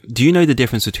Do you know the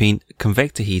difference between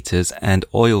convector heaters and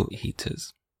oil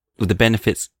heaters? With the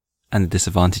benefits and the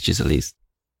disadvantages, at least.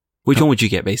 Which one would you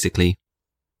get, basically?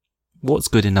 What's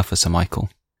good enough for Sir Michael?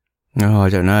 Oh, I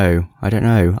don't know.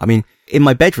 I mean, in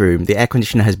my bedroom, the air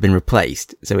conditioner has been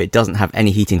replaced, so it doesn't have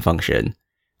any heating function.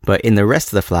 But in the rest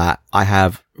of the flat, I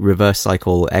have reverse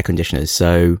cycle air conditioners,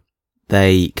 so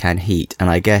they can heat. And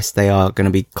I guess they are going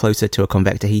to be closer to a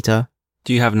convector heater.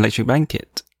 Do you have an electric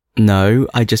blanket? No,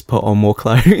 I just put on more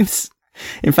clothes.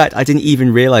 In fact, I didn't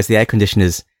even realize the air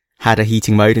conditioners had a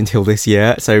heating mode until this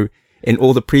year. So in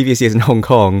all the previous years in Hong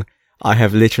Kong, I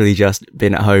have literally just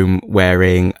been at home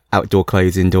wearing outdoor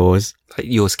clothes indoors. Like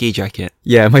your ski jacket?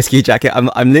 Yeah, my ski jacket.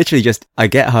 I'm literally just, I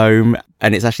get home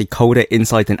and it's actually colder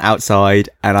inside than outside,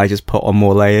 and I just put on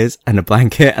more layers and a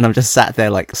blanket, and I'm just sat there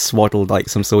like swaddled like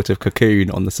some sort of cocoon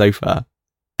on the sofa.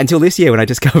 Until this year when I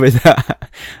discovered that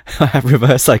I have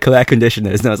reverse cycle air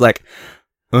conditioners, and I was like,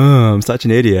 oh, I'm such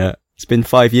an idiot. It's been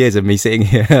 5 years of me sitting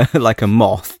here like a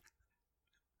moth.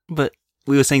 But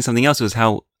we were saying something else, was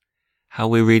how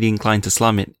we're really inclined to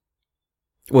slum it.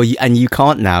 Well, you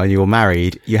can't now, and you're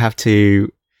married. You have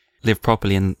to live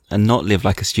properly and not live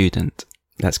like a student.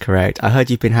 That's correct. I heard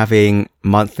you've been having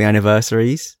monthly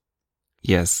anniversaries.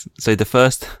 Yes. So the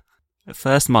first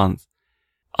month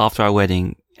after our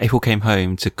wedding, April came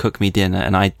home to cook me dinner,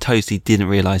 and I totally didn't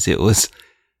realize it was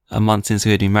a month since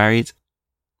we had been married.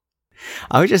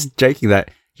 I was just joking that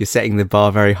you're setting the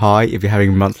bar very high if you're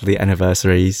having monthly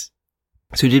anniversaries.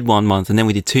 So we did 1 month, and then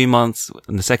we did 2 months,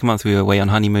 and the second month we were away on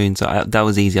honeymoon, so that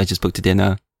was easy. I just booked a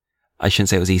dinner. I shouldn't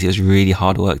say it was easy. It was really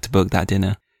hard work to book that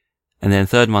dinner. And then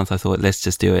third month I thought, let's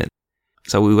just do it.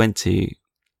 So we went to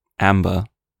Amber.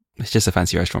 It's just a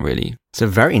fancy restaurant, really. It's a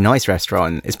very nice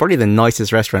restaurant. It's probably the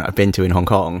nicest restaurant I've been to in Hong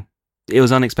Kong. It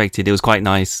was unexpected. It was quite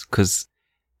nice because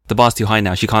the bar's too high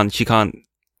now. She can't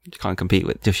compete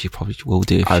with. She probably will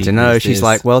do. I don't know. She's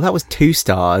like, well, that was 2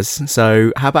 stars.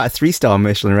 So how about a 3-star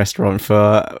Michelin restaurant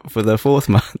for the 4th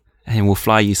month? And we'll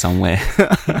fly you somewhere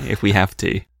if we have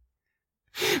to.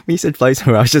 When you said fly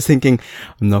somewhere, I was just thinking,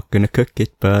 I'm not going to cook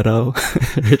it, but I'll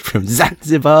it from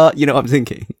Zanzibar. You know what I'm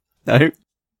thinking? No?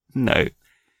 No.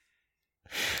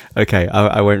 Okay,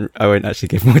 I won't actually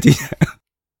give more detail.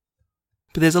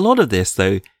 But there's a lot of this,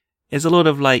 though. There's a lot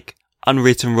of, like,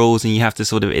 unwritten rules, and you have to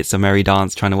sort of, it's a merry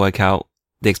dance trying to work out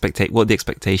what the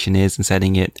expectation is and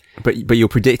setting it. But you're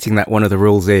predicting that one of the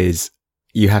rules is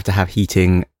you have to have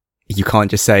heating. You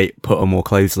can't just say, put on more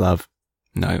clothes, love.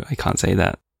 No, I can't say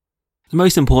that. The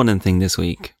most important thing this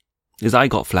week is I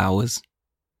got flowers.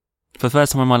 For the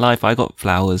first time in my life, I got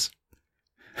flowers.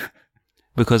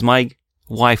 Because my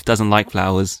wife doesn't like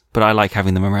flowers, but I like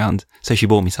having them around. So she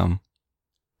bought me some.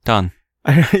 Done.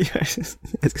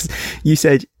 You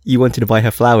said you wanted to buy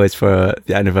her flowers for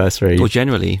the anniversary. Or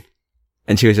generally.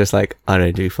 And she was just like, I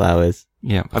don't do flowers.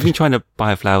 Yeah. I've been trying to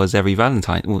buy her flowers every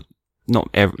Valentine. Well, not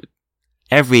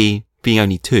every being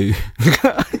only 2.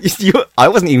 I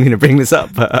wasn't even going to bring this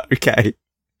up, but okay.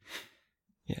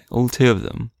 Yeah, all 2 of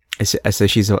them. So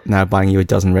she's now buying you a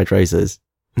dozen red roses?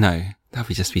 No, that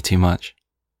would just be too much.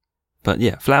 But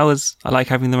yeah, flowers, I like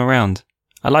having them around.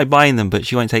 I like buying them, but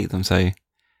she won't take them, so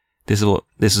this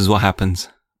is what happens.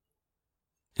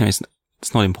 You know,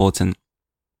 it's not important.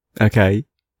 Okay.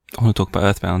 I want to talk about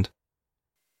Earthbound.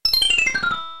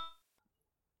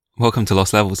 Welcome to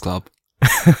Lost Levels Club.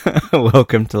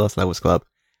 Welcome to Lost Levels Club.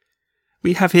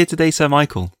 We have here today Sir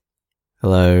Michael.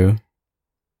 Hello.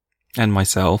 And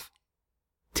myself.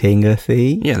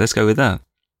 Tingathy? Yeah, let's go with that.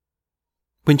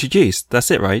 We're introduced.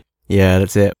 That's it, right? Yeah,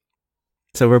 that's it.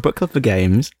 So we're a book club for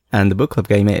games, and the book club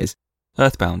game is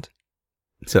Earthbound.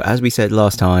 So as we said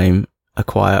last time,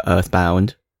 acquire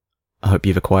Earthbound. I hope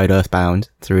you've acquired Earthbound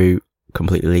through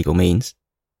completely legal means.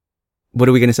 What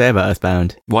are we going to say about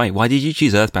Earthbound? Why did you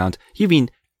choose Earthbound? You've been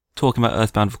talking about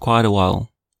Earthbound for quite a while.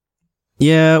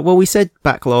 Yeah, well, we said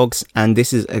backlogs, and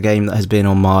this is a game that has been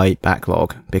on my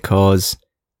backlog because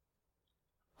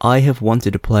I have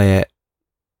wanted to play it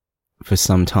for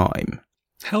some time.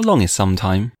 How long is some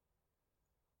time?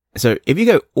 So if you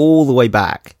go all the way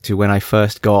back to when I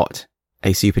first got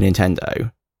a Super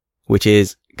Nintendo, which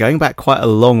is going back quite a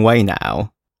long way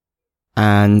now,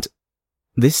 and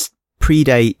this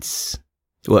predates,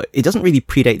 well, it doesn't really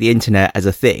predate the internet as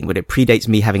a thing, but it predates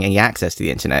me having any access to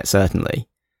the internet, certainly.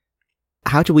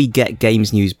 How do we get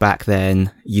games news back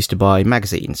then? Used to buy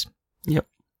magazines. Yep.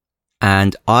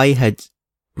 And I had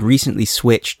recently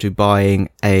switched to buying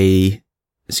a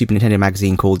Super Nintendo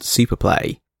magazine called Super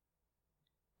Play,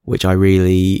 which I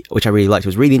really liked. It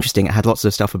was really interesting. It had lots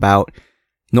of stuff about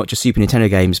not just Super Nintendo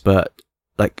games, but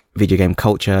like video game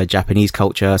culture, Japanese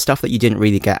culture, stuff that you didn't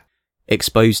really get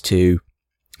exposed to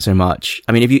so much.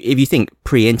 I mean, if you think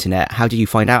pre-internet, how did you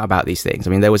find out about these things? I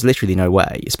mean, there was literally no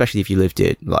way, especially if you lived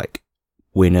in like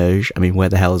Winners. I mean, where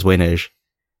the hell is Winners?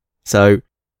 So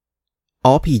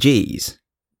RPGs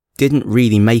didn't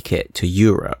really make it to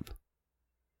Europe.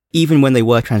 Even when they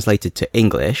were translated to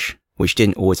English, which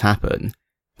didn't always happen,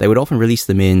 they would often release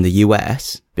them in the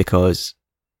US because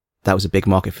that was a big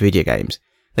market for video games.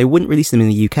 They wouldn't release them in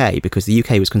the UK because the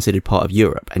UK was considered part of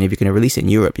Europe. And if you're going to release it in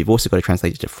Europe, you've also got to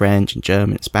translate it to French and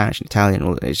German and Spanish and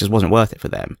Italian. It just wasn't worth it for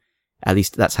them. At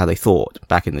least that's how they thought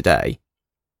back in the day.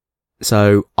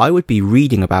 So I would be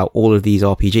reading about all of these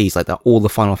RPGs, like all the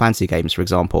Final Fantasy games, for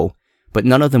example, but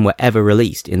none of them were ever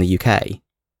released in the UK.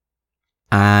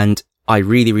 And I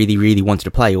really, really, really wanted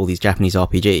to play all these Japanese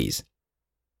RPGs.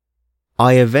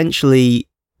 I eventually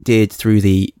did, through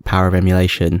the power of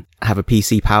emulation, have a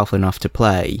PC powerful enough to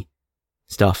play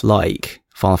stuff like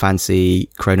Final Fantasy,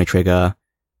 Chrono Trigger,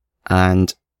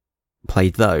 and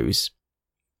played those.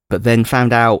 But then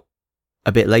found out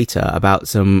a bit later about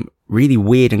some really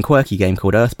weird and quirky game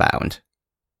called Earthbound.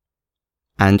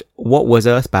 And what was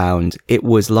Earthbound? It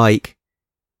was like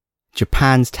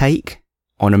Japan's take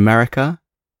on America.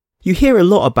 You hear a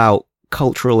lot about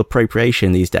cultural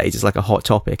appropriation these days. It's like a hot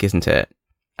topic, isn't it?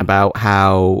 About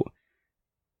how,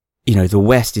 you know, the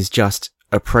West is just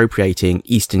appropriating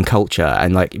Eastern culture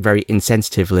and like very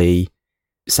insensitively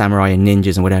samurai and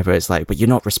ninjas and whatever. It's like, but you're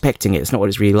not respecting it. It's not what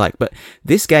it's really like. But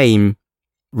this game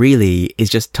really is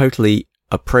just totally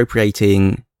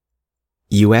appropriating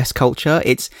US culture.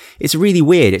 It's really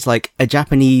weird. It's like a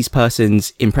Japanese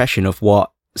person's impression of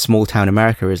what small town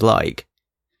America is like.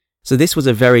 So this was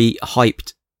a very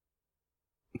hyped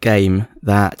game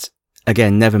that,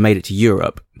 again, never made it to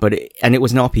Europe, and it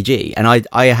was an RPG. And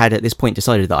I had at this point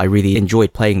decided that I really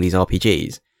enjoyed playing these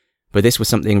RPGs, but this was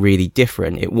something really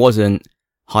different. It wasn't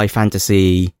high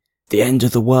fantasy, the end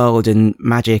of the world and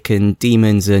magic and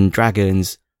demons and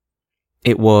dragons.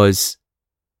 It was,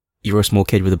 you're a small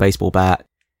kid with a baseball bat,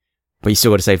 but you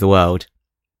still got to save the world.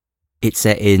 It's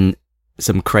set in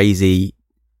some crazy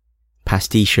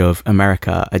pastiche of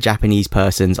America, a Japanese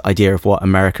person's idea of what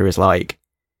America is like,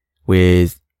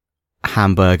 with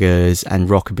hamburgers and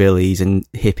rockabillys and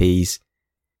hippies.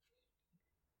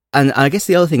 And I guess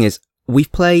the other thing is,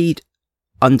 we've played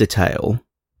Undertale,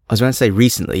 I was going to say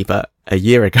recently, but a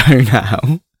year ago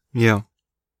now. Yeah.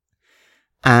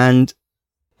 And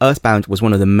Earthbound was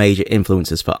one of the major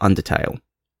influences for Undertale.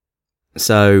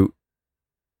 So,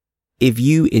 if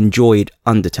you enjoyed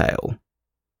Undertale,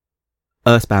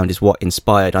 Earthbound is what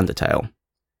inspired Undertale.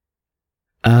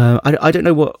 I don't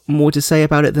know what more to say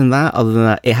about it than that, other than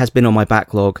that it has been on my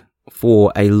backlog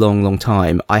for a long, long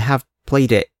time. I have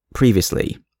played it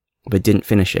previously, but didn't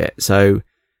finish it. So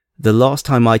the last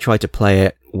time I tried to play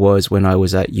it was when I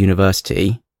was at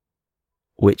university,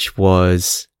 which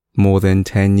was more than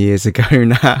 10 years ago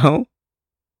now.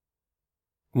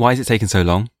 Why is it taking so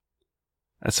long?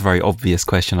 That's a very obvious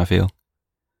question, I feel.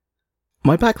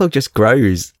 My backlog just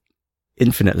grows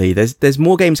infinitely. There's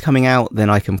more games coming out than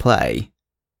I can play.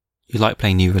 You like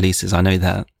playing new releases, I know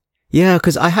that. Yeah,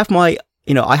 because I have my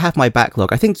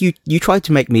backlog. I think you tried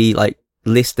to make me like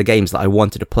list the games that I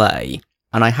wanted to play,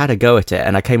 and I had a go at it,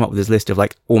 and I came up with this list of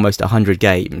like almost 100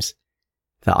 games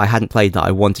that I hadn't played that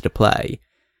I wanted to play.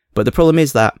 But the problem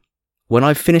is that when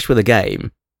I've finished with a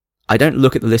game, I don't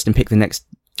look at the list and pick the next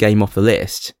game off the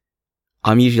list.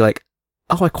 I'm usually like,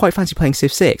 oh, I quite fancy playing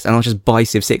Civ 6, and I'll just buy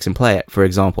Civ 6 and play it, for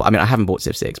example. I mean, I haven't bought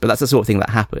Civ 6, but that's the sort of thing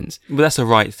that happens. But that's the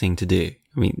right thing to do.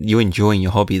 I mean, you're enjoying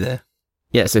your hobby there.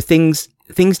 Yeah, so things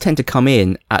tend to come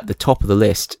in at the top of the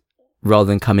list rather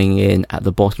than coming in at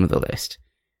the bottom of the list.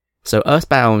 So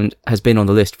Earthbound has been on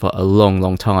the list for a long,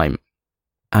 long time,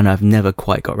 and I've never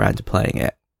quite got around to playing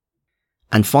it.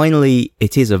 And finally,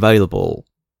 it is available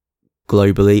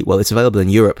globally. Well, it's available in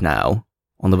Europe now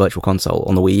on the Virtual Console,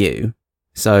 on the Wii U.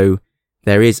 So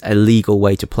there is a legal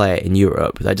way to play it in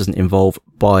Europe that doesn't involve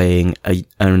buying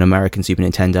an American Super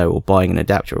Nintendo or buying an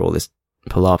adapter or all this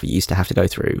palaver you used to have to go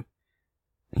through.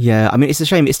 Yeah, I mean, it's a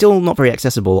shame. It's still not very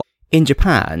accessible. In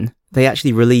Japan, they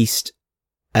actually released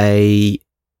a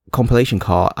compilation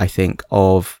cart, I think,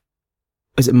 of,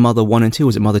 is it Mother 1 and 2?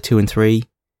 Was it Mother 2 and 3?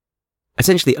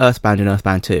 Essentially Earthbound and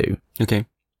Earthbound 2. Okay.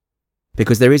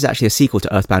 Because there is actually a sequel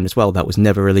to Earthbound as well that was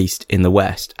never released in the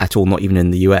West at all, not even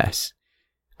in the US.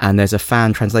 And there's a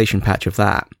fan translation patch of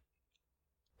that.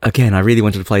 Again, I really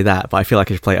wanted to play that, but I feel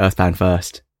like I should play Earthbound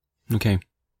first. Okay.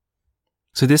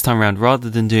 So this time around, rather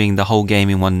than doing the whole game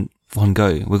in one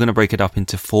go, we're going to break it up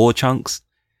into 4 chunks.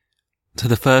 So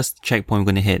the first checkpoint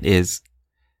we're going to hit is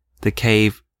the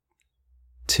cave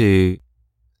to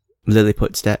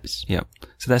Lilliput Steps. Yep.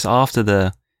 So that's after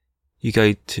the you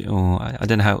go to, I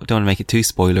don't know how, don't want to make it too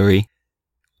spoilery.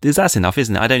 That's enough,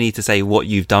 isn't it? I don't need to say what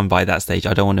you've done by that stage.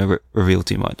 I don't want to reveal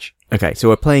too much. Okay, so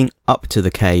we're playing up to the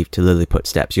cave to Lilliput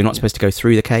Steps. You're not supposed to go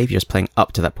through the cave, you're just playing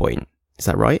up to that point. Is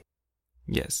that right?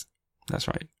 Yes, that's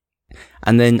right.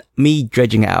 And then me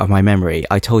dredging it out of my memory,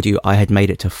 I told you I had made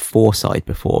it to Fourside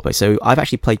before, but so I've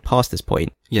actually played past this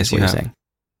point. Yes, you have. Saying.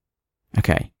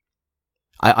 Okay.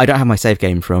 I don't have my save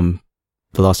game from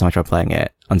the last time I tried playing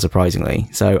it,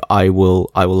 unsurprisingly, so I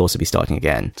will also be starting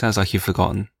again. Sounds like you've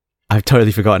forgotten. I've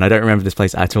totally forgotten. I don't remember this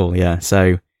place at all, yeah.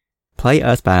 So, play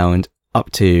Earthbound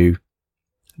up to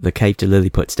the cave to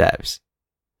Lilliput Steps.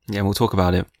 Yeah, we'll talk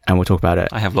about it. And we'll talk about it.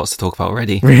 I have lots to talk about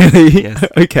already. Really? Yes.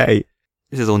 Okay.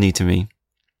 This is all new to me.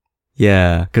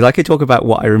 Yeah, because I could talk about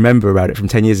what I remember about it from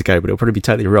 10 years ago, but it'll probably be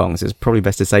totally wrong, so it's probably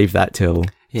best to save that till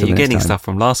Yeah, you're getting stuff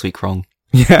from last week wrong.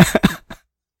 Yeah.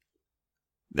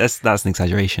 That's an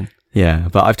exaggeration. Yeah,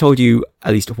 but I've told you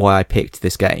at least why I picked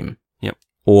this game. Yep.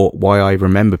 Or why I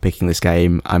remember picking this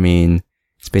game. I mean,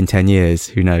 it's been 10 years,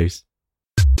 who knows?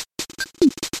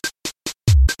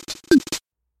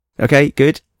 Okay,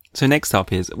 good. So next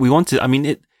up is,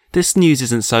 this news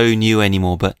isn't so new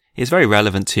anymore, but it's very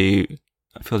relevant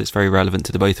I feel it's very relevant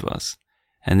to the both of us.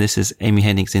 And this is Amy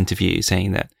Hennig's interview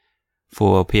saying that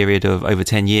for a period of over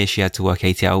 10 years, she had to work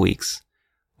 80-hour weeks,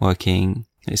 working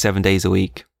 7 days a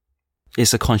week.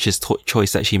 It's a conscious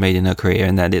choice that she made in her career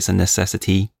and that it's a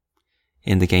necessity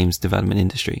in the games development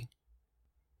industry.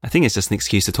 I think it's just an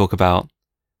excuse to talk about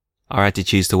our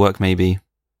attitudes to work, maybe.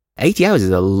 80 hours is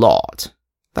a lot.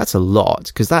 That's a lot,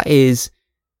 because that is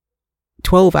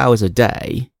 12 hours a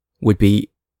day would be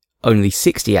only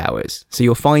 60 hours. So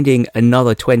you're finding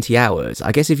another 20 hours.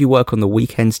 I guess if you work on the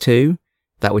weekends too,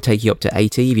 that would take you up to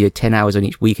 80. If you did 10 hours on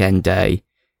each weekend day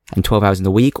and 12 hours in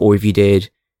the week, or if you did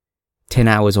 10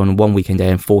 hours on one weekend day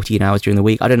and 14 hours during the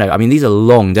week. I don't know. I mean, these are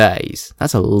long days.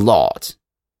 That's a lot.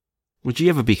 Would you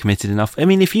ever be committed enough? I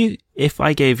mean, if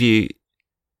I gave you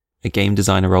a game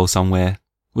designer role somewhere,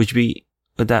 would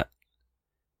that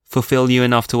fulfill you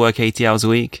enough to work 80 hours a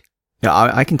week? Yeah,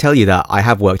 I can tell you that I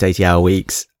have worked 80-hour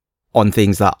weeks on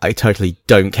things that I totally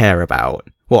don't care about.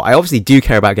 Well, I obviously do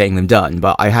care about getting them done,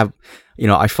 but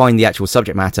I find the actual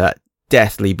subject matter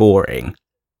deathly boring.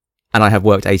 And I have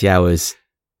worked 80 hours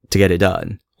to get it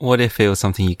done. What if it was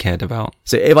something you cared about?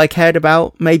 So if I cared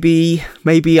about, maybe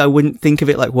I wouldn't think of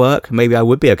it like work. Maybe I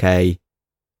would be okay.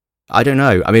 I don't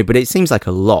know. I mean, but it seems like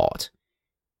a lot.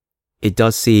 It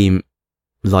does seem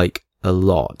like a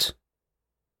lot.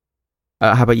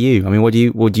 How about you? I mean,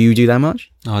 would you do that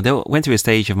much? There went through a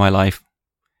stage of my life,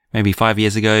 maybe 5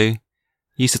 years ago.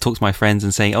 Used to talk to my friends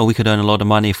and saying, we could earn a lot of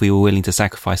money if we were willing to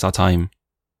sacrifice our time.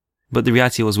 But the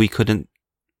reality was we couldn't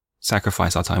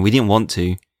sacrifice our time. We didn't want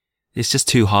to. It's just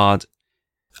too hard.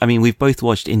 I mean, we've both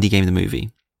watched Indie Game the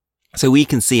movie, so we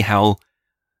can see how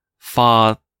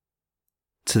far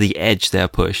to the edge they're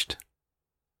pushed.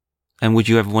 And would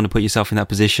you ever want to put yourself in that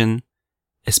position?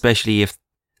 Especially if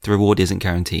the reward isn't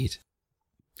guaranteed.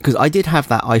 Because I did have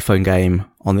that iPhone game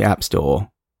on the App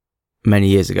Store many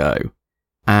years ago.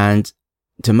 And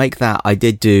to make that, I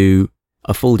did do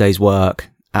a full day's work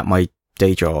at my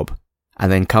day job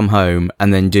and then come home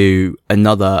and then do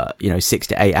another, 6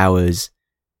 to 8 hours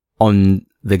on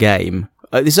the game.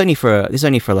 This is only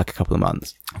for like a couple of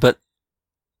months. But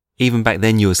even back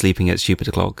then you were sleeping at stupid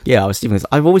o'clock. Yeah, I was sleeping.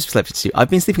 I've always slept I've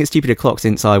been sleeping at stupid o'clock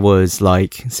since I was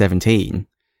like 17.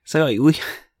 So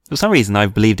for some reason I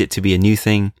believed it to be a new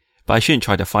thing, but I shouldn't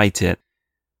try to fight it.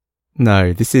 No,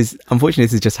 unfortunately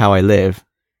this is just how I live.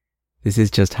 This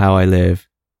is just how I live.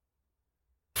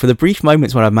 For the brief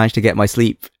moments when I've managed to get my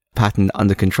sleep pattern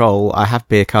under control, I have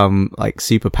become like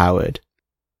super powered.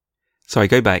 Sorry,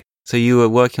 go back. So you were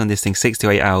working on this thing 6 to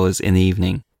 8 hours in the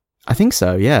evening? I think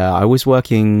so, yeah. I was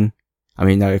working, I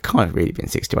mean, no, it can't have really been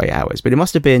 6 to 8 hours, but it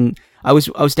must have been, I was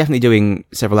definitely doing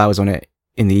several hours on it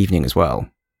in the evening as well.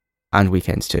 And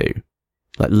weekends too.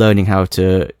 Like learning how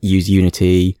to use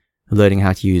Unity, learning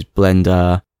how to use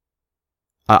Blender.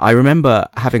 I remember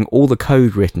having all the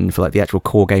code written for like the actual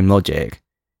core game logic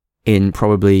in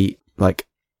probably like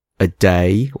a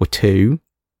day or two.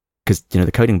 Because, the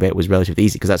coding bit was relatively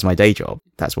easy because that's my day job.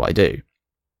 That's what I do.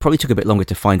 Probably took a bit longer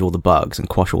to find all the bugs and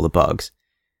quash all the bugs.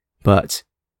 But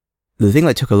the thing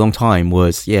that took a long time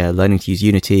was, learning to use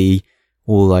Unity,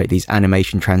 all like these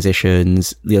animation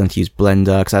transitions, learning to use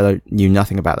Blender, because I knew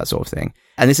nothing about that sort of thing.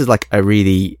 And this is like a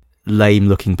really lame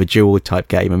looking Bejeweled type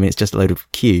game. I mean, it's just a load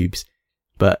of cubes,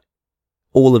 but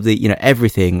all of the,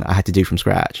 everything I had to do from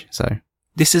scratch. So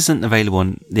this isn't available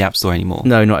on the App Store anymore.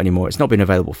 No, not anymore. It's not been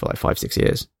available for like 5-6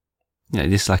 years.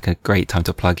 This is like a great time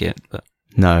to plug it, but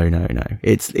no.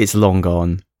 It's long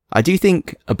gone. I do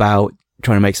think about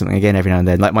trying to make something again every now and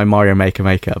then, like my Mario Maker,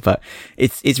 but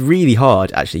it's really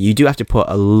hard, actually. You do have to put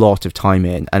a lot of time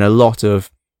in, and a lot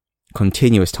of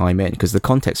continuous time in, because the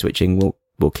context switching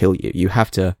will kill you. You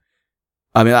have to,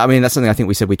 I mean, that's something I think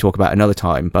we said we'd talk about another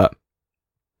time, but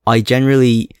I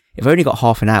generally, if I only got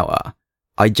half an hour,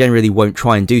 I generally won't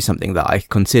try and do something that I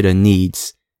consider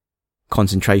needs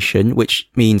concentration, which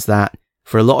means that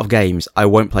for a lot of games, I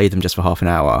won't play them just for half an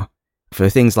hour. For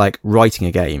things like writing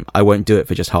a game, I won't do it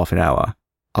for just half an hour.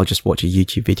 I'll just watch a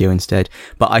YouTube video instead.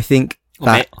 But I think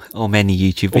that... Or many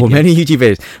YouTube videos. Or many YouTube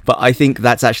videos. But I think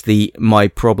that's actually my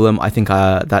problem. I think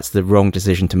that's the wrong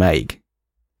decision to make.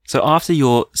 So after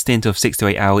your stint of 6 to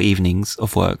 8 hour evenings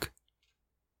of work,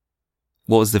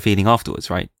 what was the feeling afterwards,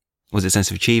 right? Was it a sense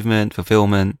of achievement,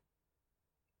 fulfillment?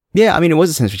 Yeah, I mean, it was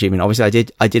a sense of achievement. Obviously,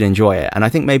 I did enjoy it. And I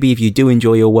think maybe if you do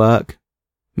enjoy your work,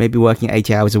 maybe working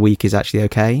 80 hours a week is actually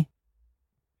okay.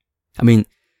 I mean,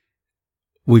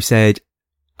 we've said,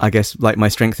 I guess, like, my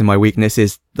strength and my weakness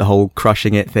is the whole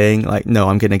crushing it thing. Like, no,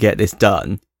 I'm going to get this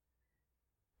done.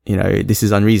 You know, this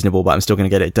is unreasonable, but I'm still going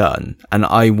to get it done. And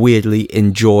I weirdly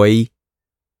enjoy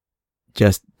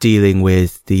just dealing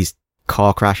with these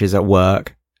car crashes at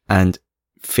work and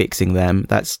fixing them.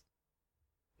 That's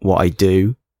what I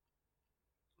do.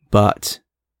 But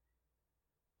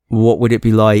what would it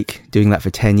be like doing that for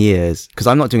 10 years? Because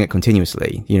I'm not doing it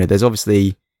continuously. You know, there's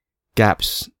obviously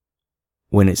gaps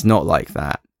when it's not like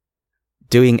that.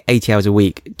 Doing 80 hours a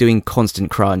week, doing constant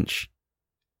crunch,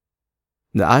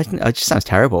 it just sounds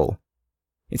terrible.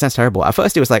 It sounds terrible. At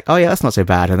first it was like, oh yeah, that's not so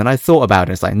bad. And then I thought about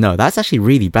it, it's like, no, that's actually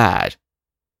really bad.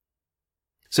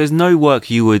 So there's no work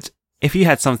you would, if you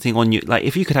had something on you, like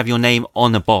if you could have your name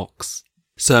on a box,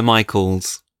 Sir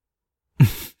Michael's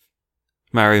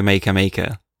Mario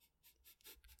Maker,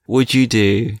 would you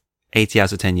do 80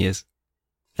 hours for 10 years?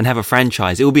 And have a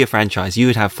franchise? It would be a franchise. You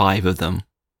would have 5 of them.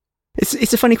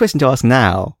 It's a funny question to ask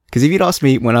now, because if you'd asked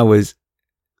me when I was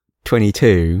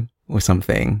 22 or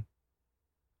something,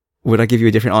 would I give you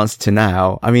a different answer to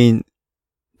now? I mean,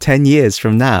 10 years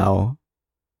from now,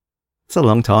 it's a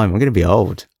long time. I'm going to be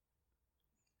old.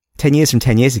 10 years from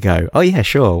 10 years ago. Oh yeah,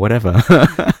 sure, whatever.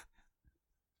 I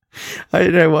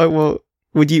don't know. Well,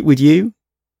 would you?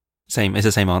 Same. It's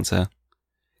the same answer.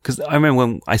 Because I remember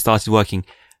when I started working,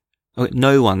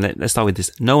 no one, let's start with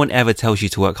this. No one ever tells you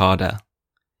to work harder.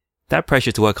 That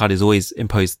pressure to work hard is always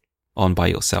imposed on by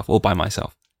yourself or by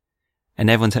myself. And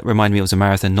everyone reminded me it was a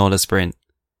marathon, not a sprint.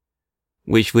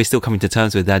 Which we're still coming to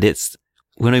terms with, that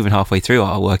we're not even halfway through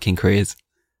our working careers.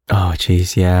 Oh,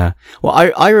 jeez, yeah. Well,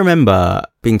 I remember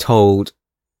being told,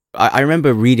 I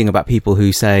remember reading about people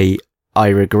who say, I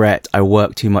regret I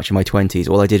worked too much in my 20s.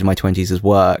 All I did in my 20s was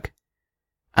work.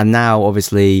 And now,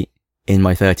 obviously, in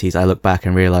my 30s, I look back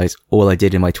and realize all I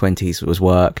did in my 20s was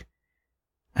work.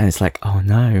 And it's like, oh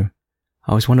no,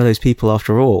 I was one of those people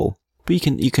after all. But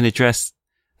you can address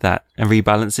that and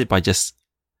rebalance it by just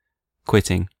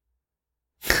quitting.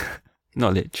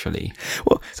 Not literally.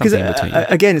 Well, because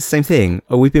again, it's the same thing.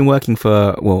 We've been working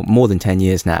for, more than 10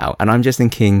 years now. And I'm just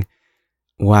thinking,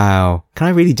 wow, can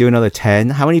I really do another 10?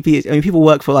 How many people, people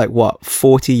work for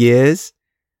 40 years?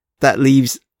 That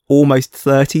leaves almost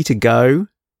 30 to go.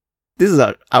 This is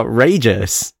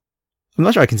outrageous. I'm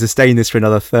not sure I can sustain this for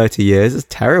another 30 years. It's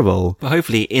terrible. But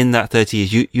hopefully in that 30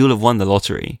 years, you'll have won the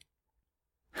lottery.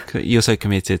 You're so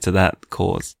committed to that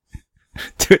cause.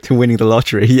 to winning the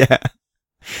lottery, yeah.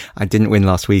 I didn't win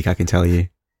last week, I can tell you.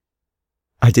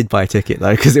 I did buy a ticket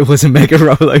though, because it was a mega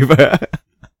rollover.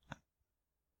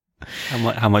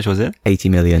 How much was it? 80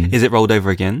 million. Is it rolled over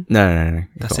again? No.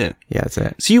 That's it? Yeah, that's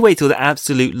it. So you wait till the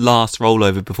absolute last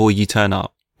rollover before you turn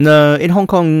up? No, in Hong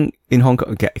Kong,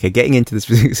 okay, getting into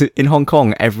this, in Hong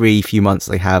Kong, every few months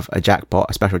they have a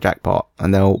special jackpot,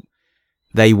 and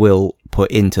they will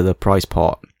put into the prize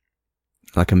pot,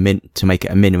 to make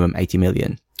it a minimum 80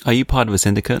 million. Are you part of a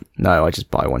syndicate? No, I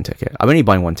just buy one ticket. I'm only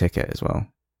buying one ticket as well.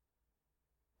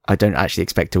 I don't actually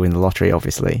expect to win the lottery,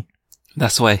 obviously.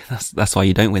 That's why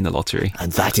you don't win the lottery.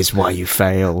 And that is why you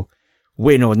fail.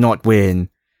 Win or not win.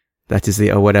 That is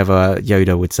or whatever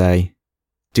Yoda would say.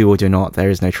 Do or do not, there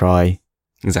is no try.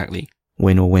 Exactly.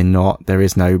 Win or win not, there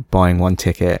is no buying one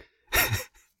ticket.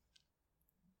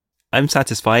 I'm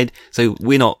satisfied. So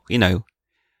we're not,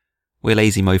 we're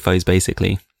lazy mofos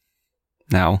basically.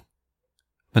 Now.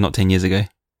 But not 10 years ago.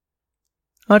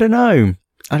 I don't know.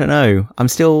 I'm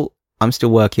still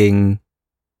working.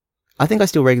 I think I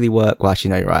still regularly work. Well,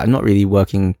 actually, no, you're right. I'm not really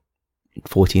working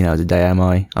 14 hours a day, am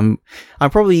I? I'm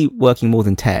probably working more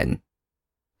than 10.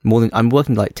 I'm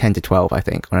working 10 to 12, I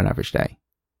think, on an average day.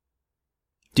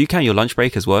 Do you count your lunch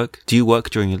break as work? Do you work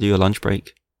during your lunch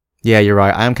break? Yeah, you're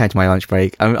right. I am counting my lunch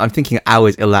break. I'm thinking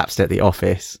hours elapsed at the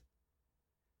office.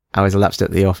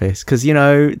 Because, you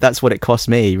know, that's what it cost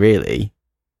me, really,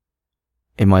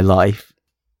 in my life.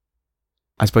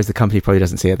 I suppose the company probably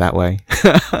doesn't see it that way.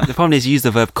 The problem is you use the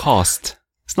verb cost.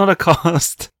 It's not a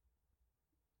cost.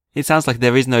 It sounds like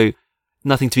there is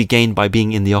nothing to be gained by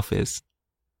being in the office.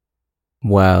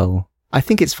 Well, I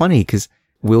think it's funny because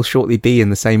we'll shortly be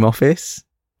in the same office.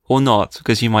 Or not,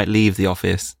 because you might leave the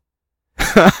office.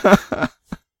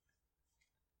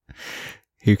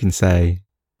 Who can say?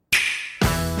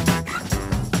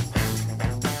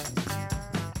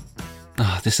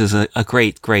 This is a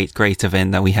great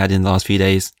event that we had in the last few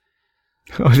days.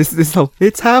 Oh,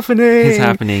 it's happening. It's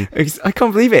happening. I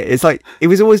can't believe it. It's like, it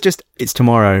was always just, it's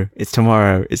tomorrow.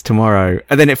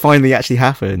 And then it finally actually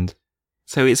happened.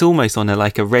 So it's almost on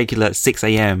a regular 6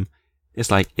 a.m.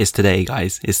 It's like, it's today,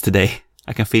 guys. It's today.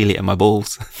 I can feel it in my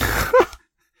balls.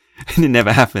 And it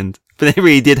never happened. But it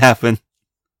really did happen.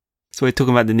 So we're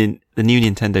talking about the new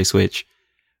Nintendo Switch,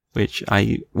 which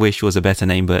I wish was a better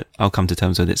name, but I'll come to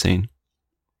terms with it soon.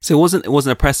 So it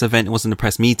wasn't a press event, it wasn't a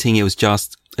press meeting, it was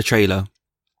just a trailer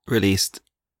released.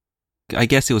 I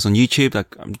guess it was on YouTube. I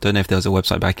don't know if there was a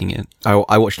website backing it.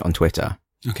 I watched it on Twitter.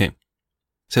 Okay.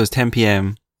 So it was 10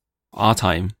 p.m. our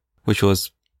time, which was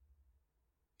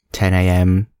 10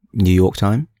 a.m. New York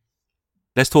time.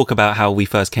 Let's talk about how we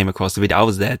first came across the video. I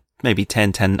was there maybe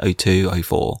 10:02,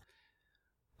 04.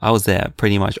 I was there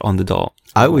pretty much on the dot.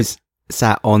 I was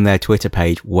sat on their Twitter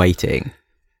page waiting,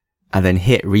 and then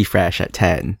hit refresh at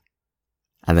 10,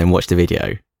 and then watched the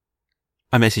video.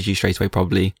 I messaged you straight away,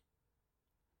 probably.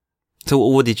 So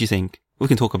what did you think? We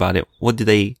can talk about it. What did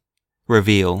they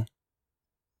reveal?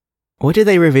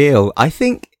 I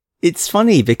think it's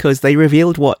funny because they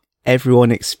revealed what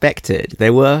everyone expected.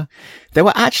 There were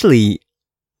actually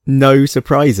no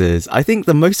surprises. I think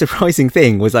the most surprising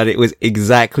thing was that it was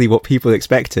exactly what people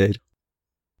expected.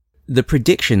 The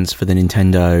predictions for the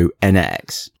Nintendo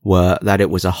NX were that it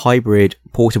was a hybrid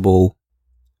portable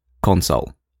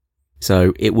console.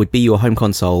 So it would be your home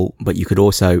console, but you could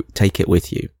also take it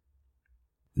with you.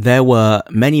 There were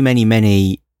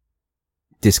many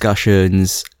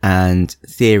discussions and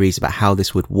theories about how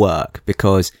this would work,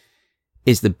 because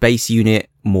is the base unit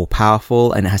more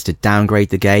powerful and it has to downgrade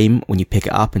the game when you pick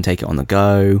it up and take it on the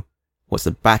go? What's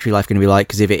the battery life going to be like?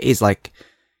 Because if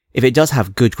it does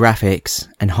have good graphics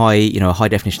and high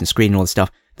definition screen and all this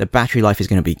stuff, the battery life is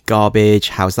going to be garbage.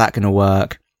 How's that going to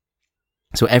work?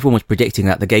 So everyone was predicting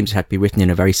that the games had to be written in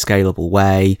a very scalable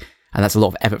way, and that's a lot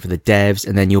of effort for the devs,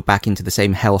 and then you're back into the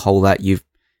same hellhole that you've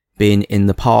been in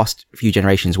the past few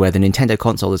generations, where the Nintendo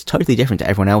console is totally different to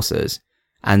everyone else's,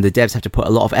 and the devs have to put a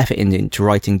lot of effort into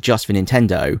writing just for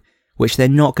Nintendo, which they're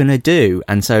not going to do,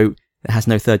 and so it has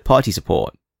no third-party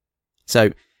support.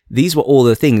 So these were all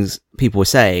the things people were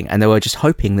saying, and they were just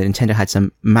hoping that Nintendo had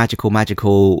some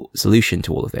magical solution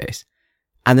to all of this.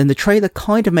 And then the trailer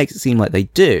kind of makes it seem like they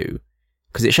do,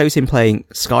 because it shows him playing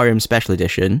Skyrim Special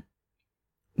Edition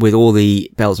with all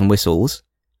the bells and whistles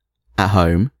at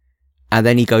home, and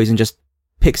then he goes and just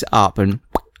picks it up and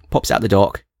pops it out the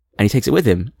dock, and he takes it with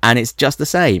him, and it's just the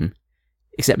same,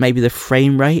 except maybe the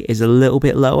frame rate is a little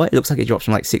bit lower. It looks like it drops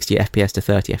from 60 FPS to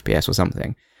 30 FPS or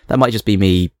something. That might just be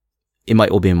me. It might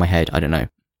all be in my head, I don't know.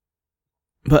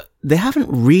 But they haven't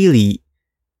really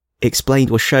explained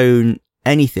or shown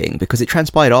anything, because it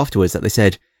transpired afterwards that they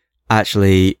said,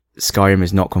 actually, Skyrim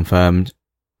is not confirmed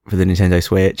for the Nintendo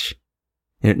Switch.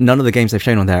 None of the games they've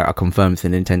shown on there are confirmed for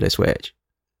the Nintendo Switch.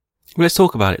 Well, let's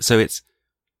talk about it. So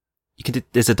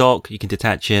there's a dock, you can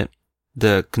detach it.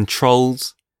 The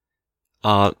controls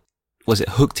are, was it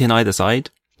hooked in either side?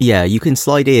 Yeah, you can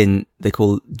slide in, they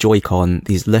call Joy-Con,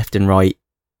 these left and right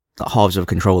halves of a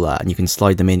controller, and you can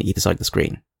slide them in either side of the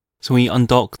screen. So when you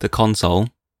undock the console,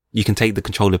 you can take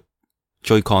the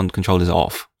Joy-Con controllers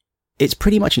off. It's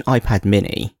pretty much an iPad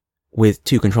mini with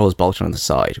two controllers bolted on the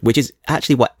side, which is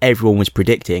actually what everyone was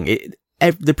predicting.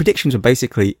 The predictions were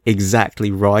basically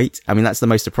exactly right. I mean, that's the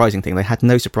most surprising thing. They had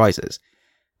no surprises.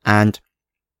 And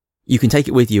you can take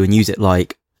it with you and use it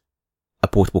like a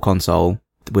portable console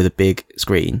with a big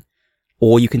screen,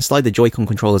 or you can slide the Joy-Con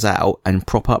controllers out and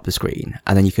prop up the screen,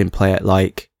 and then you can play it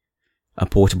like a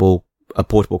portable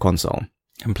console.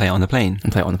 And play it on the plane.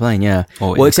 Yeah.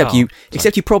 Well, except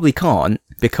you probably can't,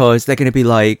 because they're going to be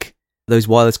like, those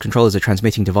wireless controllers are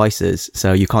transmitting devices,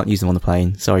 so you can't use them on the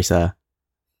plane. Sorry, sir.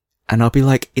 And I'll be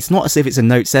like, it's not as if it's a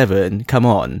Note 7. Come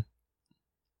on.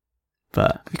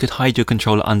 But you could hide your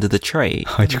controller under the tray.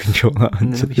 Hide your controller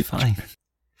under It'll be fine.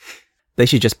 They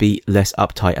should just be less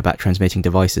uptight about transmitting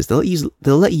devices. They'll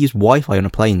let you use Wi-Fi on a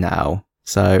plane now,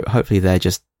 so hopefully they're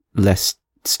just less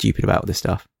stupid about this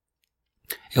stuff.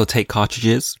 It'll take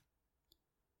cartridges.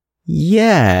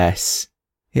 Yes,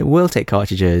 it will take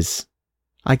cartridges.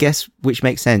 I guess, which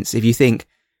makes sense if you think,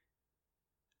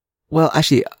 well,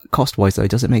 actually, cost-wise though,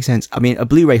 does it make sense? I mean, a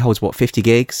Blu-ray holds what, 50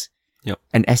 gigs? Yep.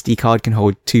 An SD card can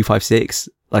hold 256,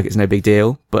 like it's no big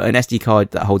deal, but an SD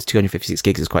card that holds 256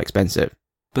 gigs is quite expensive.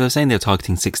 But they're saying they're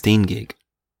targeting 16 gig.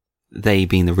 They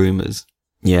being the rumours.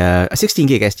 Yeah, a 16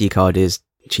 gig SD card is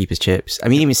cheap as chips. I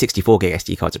mean, even 64 gig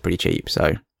SD cards are pretty cheap,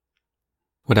 so.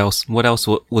 What else? What else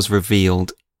was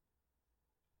revealed?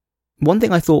 One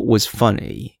thing I thought was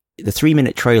funny, the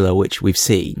 3-minute trailer which we've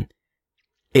seen,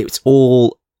 it's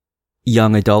all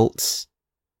young adults,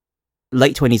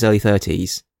 late 20s, early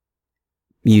 30s,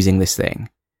 using this thing.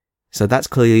 So that's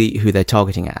clearly who they're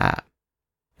targeting it at.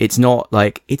 It's not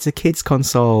like, it's a kid's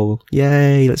console,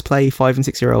 yay, let's play 5 and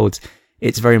 6 year olds.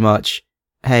 It's very much,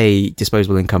 hey,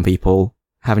 disposable income people,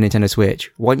 have a Nintendo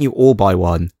Switch. Why don't you all buy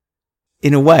one?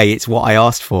 In a way, it's what I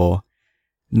asked for.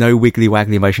 No wiggly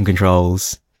waggly motion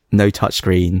controls, no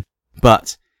touchscreen.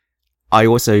 But I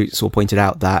also pointed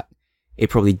out that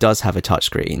it probably does have a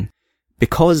touchscreen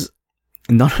because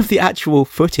none of the actual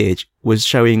footage was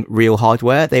showing real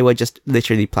hardware. They were just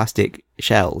literally plastic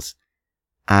shells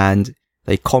and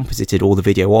they composited all the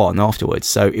video on afterwards.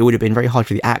 So it would have been very hard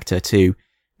for the actor to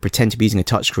pretend to be using a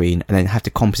touchscreen and then have to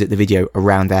composite the video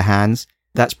around their hands.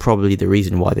 That's probably the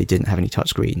reason why they didn't have any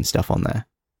touchscreen stuff on there.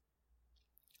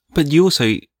 But you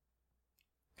also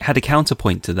had a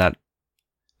counterpoint to that,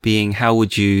 being how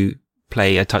would you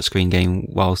play a touchscreen game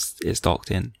whilst it's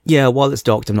docked in? Yeah, while it's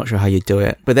docked, I'm not sure how you'd do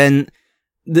it. But then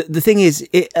the thing is,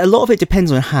 a lot of it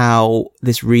depends on how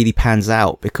this really pans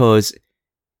out because,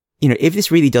 you know, if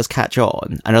this really does catch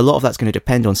on, and a lot of that's going to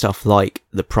depend on stuff like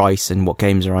the price and what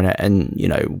games are on it and, you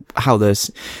know, how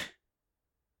there's,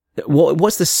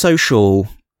 what's the social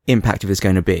impact of this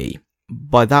going to be?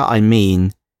 By that I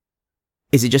mean,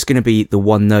 is it just going to be the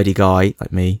one nerdy guy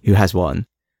like me who has one?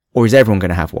 Or is everyone going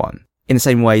to have one? In the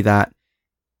same way that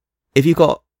if you've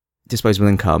got disposable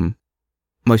income,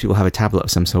 most people have a tablet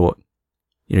of some sort.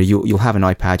 You know, you'll have an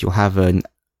iPad, you'll have an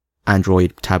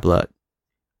Android tablet.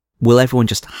 Will everyone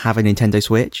just have a Nintendo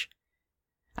Switch?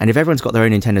 And if everyone's got their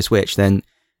own Nintendo Switch, then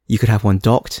you could have one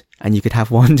docked and you could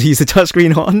have one to use the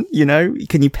touchscreen on, you know?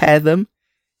 Can you pair them?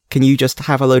 Can you just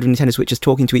have a load of Nintendo Switches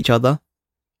talking to each other?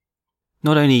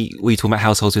 Not only were you talking about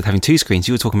households with having 2 screens,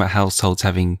 you were talking about households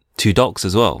having 2 docks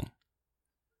as well.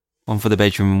 One for the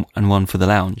bedroom and one for the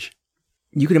lounge.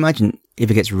 You could imagine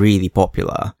if it gets really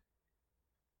popular.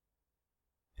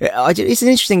 It's an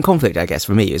interesting conflict, I guess,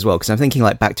 for me as well, because I'm thinking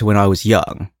like back to when I was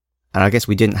young, and I guess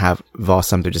we didn't have vast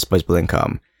sums of disposable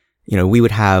income. You know, we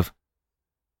would have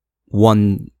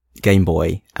one Game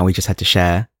Boy and we just had to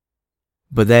share.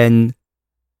 But then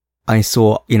I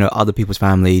saw, you know, other people's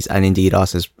families and indeed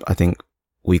us as I think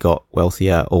we got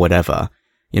wealthier or whatever.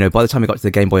 You know, by the time we got to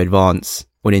the Game Boy Advance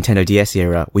or Nintendo DS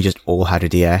era, we just all had a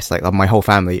DS. Like my whole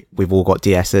family, we've all got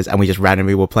DSs and we just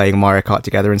randomly were playing Mario Kart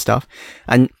together and stuff.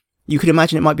 And you could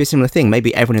imagine it might be a similar thing.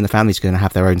 Maybe everyone in the family is going to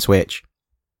have their own Switch.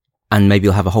 And maybe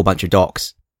you'll have a whole bunch of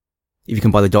docks. If you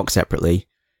can buy the docks separately,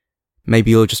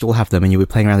 maybe you'll just all have them and you'll be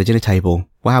playing around the dinner table.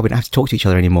 Wow, we don't have to talk to each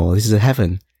other anymore. This is a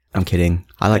heaven. I'm kidding.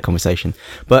 I like conversation.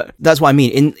 But that's what I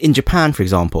mean. In Japan, for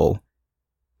example,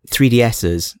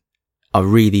 3DSs are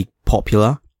really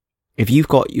popular. If you've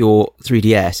got your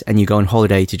 3DS and you go on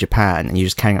holiday to Japan and you're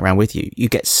just carrying it around with you, you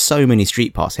get so many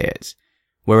Street Pass hits.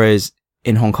 Whereas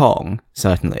in Hong Kong,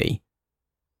 certainly,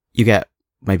 you get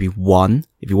maybe one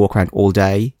if you walk around all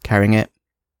day carrying it.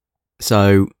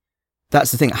 So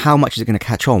that's the thing. How much is it going to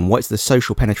catch on? What's the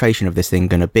social penetration of this thing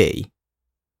going to be?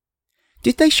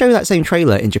 Did they show that same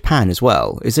trailer in Japan as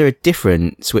well? Is there a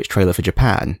different Switch trailer for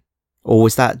Japan? Or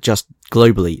was that just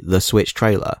globally the Switch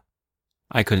trailer?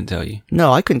 I couldn't tell you.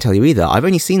 No, I couldn't tell you either. I've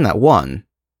only seen that one.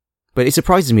 But it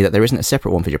surprises me that there isn't a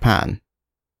separate one for Japan.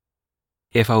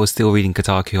 If I was still reading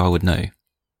Kotaku, I would know.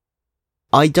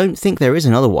 I don't think there is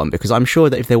another one, because I'm sure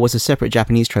that if there was a separate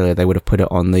Japanese trailer, they would have put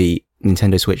it on the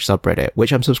Nintendo Switch subreddit,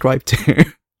 which I'm subscribed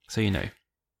to. So you know.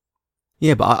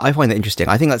 Yeah, but I find that interesting.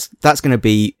 I think that's going to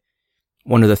be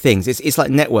one of the things. It's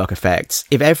like network effects.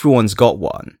 If everyone's got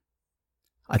one,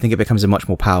 I think it becomes a much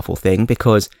more powerful thing,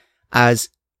 because as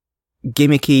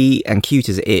gimmicky and cute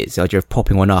as it is, the idea of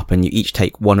popping one up and you each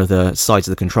take one of the sides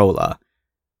of the controller,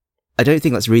 I don't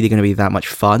think that's really going to be that much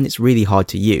fun. It's really hard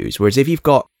to use. Whereas if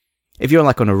you're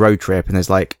like on a road trip and there's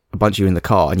like a bunch of you in the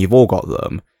car and you've all got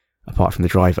them, apart from the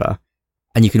driver,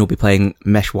 and you can all be playing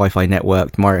mesh Wi-Fi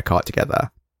networked Mario Kart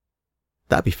together,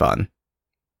 that'd be fun.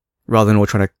 Rather than all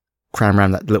trying to cram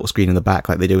around that little screen in the back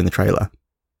like they do in the trailer.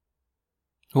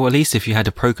 Or at least if you had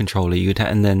a Pro controller,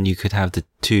 and then you could have the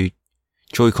 2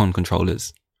 Joy-Con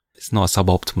controllers. it's not a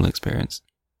suboptimal experience.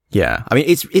 Yeah. I mean,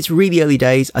 it's really early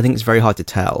days. I think it's very hard to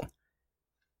tell.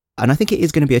 And I think it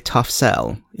is going to be a tough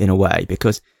sell in a way,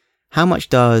 because how much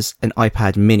does an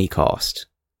iPad mini cost?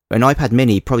 An iPad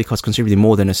mini probably costs considerably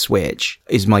more than a Switch,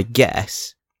 is my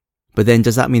guess. But then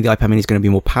does that mean the iPad mini is going to be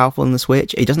more powerful than the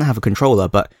Switch? It doesn't have a controller,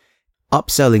 but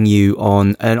upselling you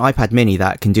on an iPad mini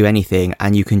that can do anything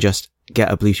and you can just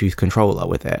get a Bluetooth controller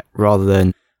with it, rather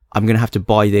than I'm going to have to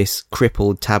buy this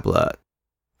crippled tablet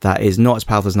that is not as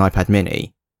powerful as an iPad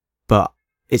mini, but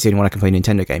it's the only one I can play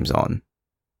Nintendo games on.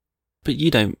 But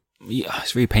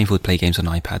it's really painful to play games on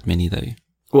an iPad mini though.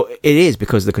 Well, it is,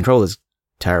 because the controller's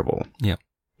terrible. Yeah.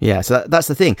 Yeah, so that's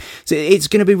the thing. So it's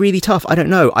going to be really tough. I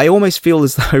don't know. I almost feel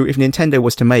as though if Nintendo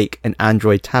was to make an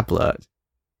Android tablet.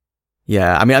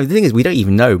 Yeah, I mean, the thing is, we don't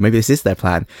even know. Maybe this is their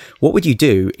plan. What would you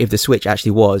do if the Switch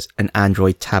actually was an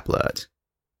Android tablet?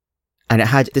 And it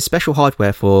had the special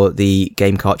hardware for the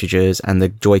game cartridges and the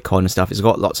Joy-Con and stuff. It's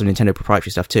got lots of Nintendo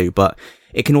proprietary stuff too, but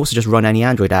it can also just run any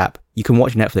Android app. You can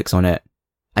watch Netflix on it,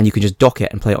 and you can just dock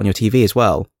it and play it on your TV as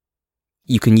well.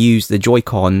 You can use the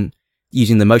Joy-Con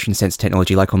using the motion sensor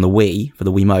technology like on the Wii for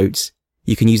the Wiimotes.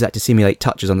 You can use that to simulate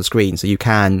touches on the screen, so you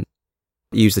can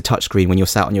use the touch screen when you're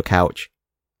sat on your couch.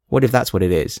 What if that's what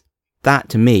it is? That,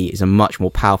 to me, is a much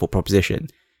more powerful proposition.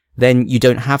 Then you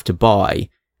don't have to buy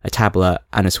a tablet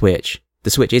and a Switch. The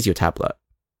Switch is your tablet.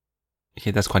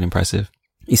 Okay, that's quite impressive.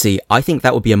 You see, I think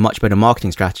that would be a much better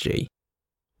marketing strategy.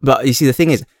 But you see, the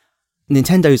thing is,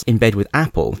 Nintendo's in bed with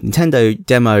Apple. Nintendo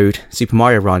demoed Super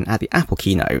Mario Run at the Apple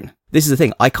keynote. This is the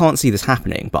thing, I can't see this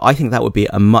happening, but I think that would be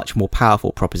a much more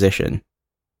powerful proposition.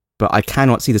 But I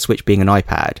cannot see the Switch being an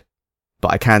iPad.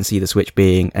 But I can see the Switch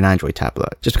being an Android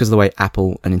tablet, just because of the way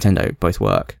Apple and Nintendo both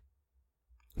work.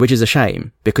 Which is a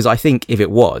shame, because I think if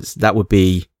it was, that would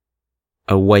be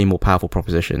a way more powerful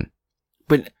proposition.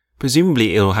 But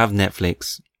presumably it'll have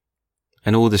Netflix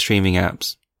and all the streaming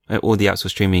apps, all the apps for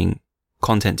streaming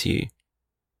content to you.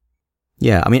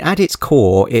 Yeah, I mean, at its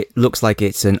core, it looks like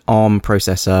it's an ARM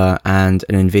processor and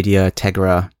an NVIDIA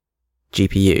Tegra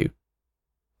GPU.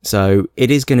 So it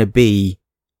is going to be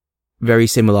very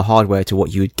similar hardware to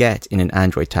what you would get in an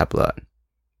Android tablet.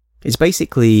 It's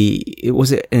basically,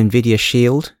 was it an NVIDIA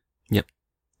Shield? Yep.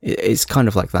 It's kind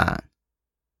of like that.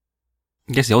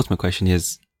 I guess the ultimate question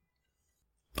is,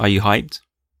 are you hyped?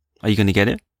 Are you going to get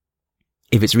it?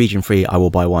 If it's region free, I will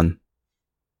buy one.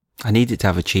 I need it to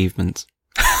have achievements.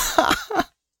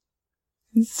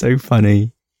 It's so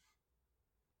funny.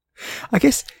 I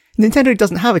guess Nintendo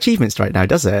doesn't have achievements right now,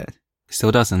 does it?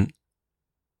 Still doesn't.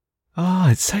 Oh,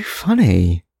 it's so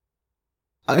funny.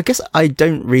 I guess I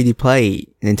don't really play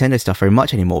Nintendo stuff very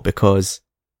much anymore because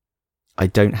I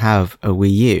don't have a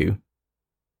Wii U.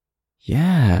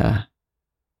 Yeah.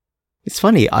 It's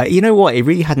funny. You know what? It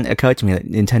really hadn't occurred to me that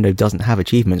Nintendo doesn't have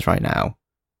achievements right now.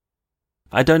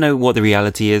 I don't know what the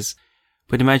reality is,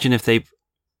 but imagine if they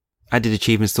added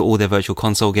achievements to all their virtual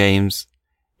console games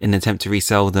in an attempt to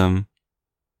resell them.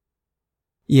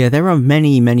 Yeah, there are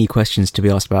many, many questions to be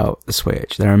asked about the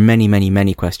Switch. There are many, many,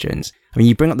 many questions. I mean,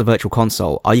 you bring up the virtual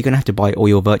console. Are you going to have to buy all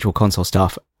your virtual console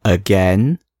stuff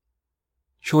again?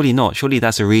 Surely not. Surely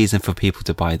that's a reason for people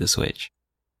to buy the Switch.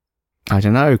 I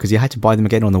don't know, because you had to buy them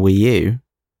again on the Wii U.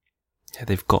 Yeah,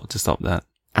 they've got to stop that.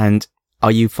 And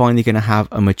are you finally going to have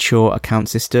a mature account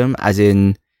system, as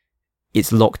in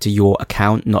it's locked to your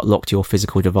account, not locked to your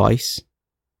physical device?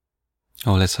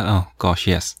 Oh gosh,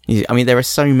 yes. I mean, there are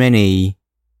so many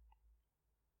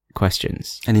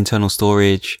questions. And internal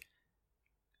storage.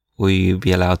 Will you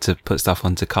be allowed to put stuff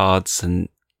onto cards and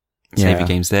save your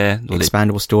games there?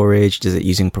 Expandable storage. Is it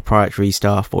using proprietary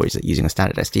stuff or is it using a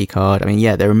standard SD card? I mean,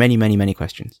 yeah, there are many, many, many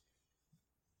questions.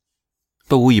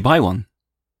 But will you buy one?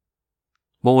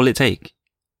 What will it take?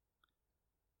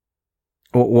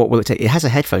 What will it take? It has a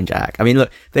headphone jack. I mean,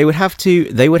 look, they would have to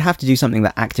do something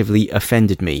that actively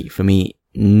offended me for me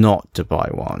not to buy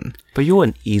one. But you're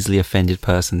an easily offended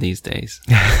person these days.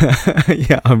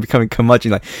 Yeah, I'm becoming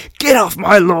curmudgeon, like, get off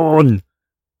my lawn!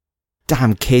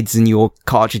 Damn kids and your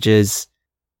cartridges.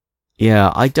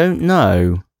 Yeah, I don't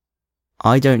know.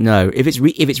 If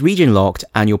it's region locked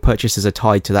and your purchases are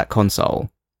tied to that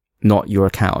console, not your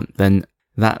account, then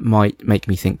that might make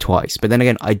me think twice. But then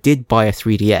again, I did buy a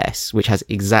 3DS, which has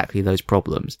exactly those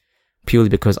problems, purely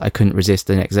because I couldn't resist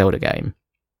the next Zelda game.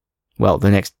 Well, the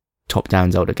next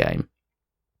top-down Zelda game.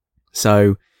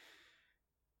 So,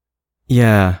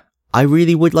 yeah, I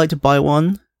really would like to buy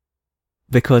one,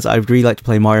 because I'd really like to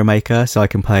play Mario Maker, so I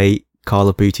can play Call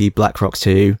of Duty Black Ops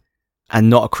 2, and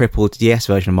not a crippled DS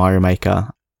version of Mario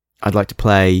Maker. I'd like to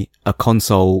play a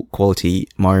console-quality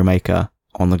Mario Maker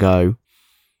on the go.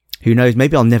 Who knows?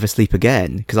 Maybe I'll never sleep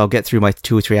again because I'll get through my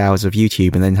 2 or 3 hours of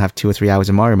YouTube and then have 2 or 3 hours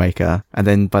of Mario Maker. And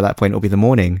then by that point, it'll be the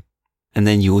morning. And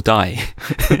then you will die.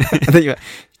 And then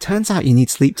turns out you need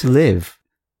sleep to live.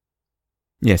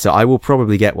 Yeah, so I will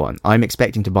probably get one. I'm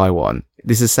expecting to buy one.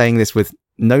 This is saying this with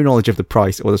no knowledge of the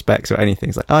price or the specs or anything.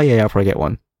 It's like, oh yeah, I'll probably get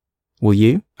one. Will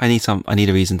you? I need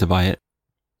a reason to buy it.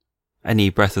 I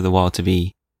need Breath of the Wild to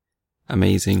be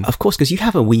amazing. Of course, because you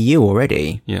have a Wii U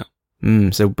already. Yeah.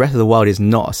 So Breath of the Wild is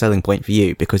not a selling point for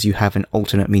you because you have an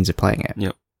alternate means of playing it.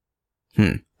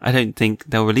 Yep. I don't think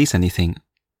they'll release anything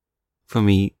for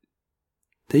me.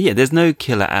 Yeah, there's no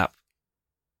killer app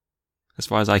as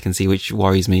far as I can see, which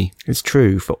worries me. It's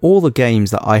true. For all the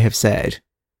games that I have said,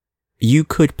 you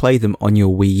could play them on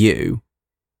your Wii U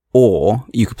or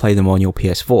you could play them on your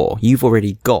PS4. You've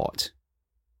already got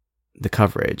the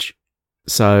coverage.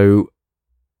 So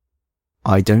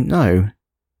I don't know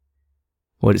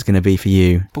what it's going to be for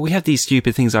you. But we have these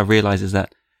stupid things I realize is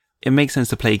that it makes sense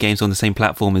to play games on the same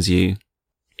platform as you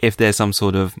if there's some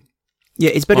sort of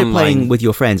Yeah, it's better online playing with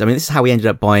your friends. I mean, this is how we ended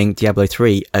up buying Diablo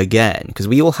 3 again, because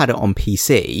we all had it on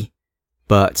PC,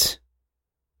 but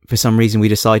for some reason we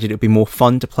decided it would be more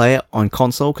fun to play it on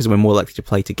console because we're more likely to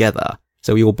play together.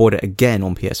 So we all bought it again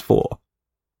on PS4.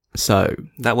 So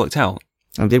that worked out.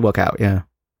 it did work out, yeah.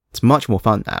 It's much more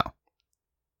fun now.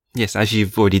 Yes, as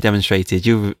you've already demonstrated,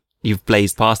 you've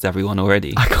blazed past everyone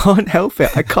already. I can't help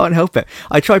it.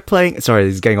 I tried playing... Sorry,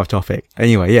 this is getting off topic.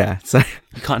 Anyway, yeah. So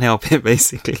You can't help it,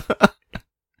 basically.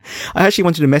 I actually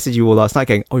wanted to message you all last night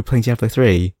going, we're playing Diablo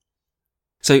 3.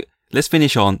 So let's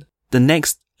finish on. The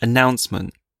next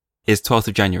announcement is 12th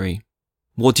of January.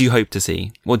 What do you hope to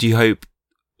see? What do you hope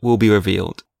will be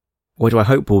revealed? What do I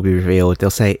hope will be revealed? They'll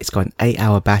say it's got an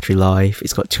 8-hour battery life.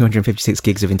 It's got 256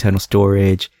 gigs of internal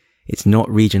storage. It's not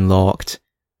region locked.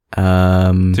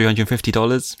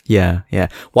 $350? Yeah.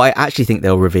 What I actually think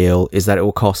they'll reveal is that it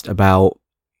will cost about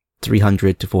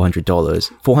 $300 to $400.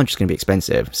 $400 is going to be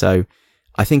expensive. So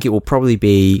I think it will probably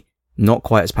be not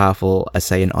quite as powerful as,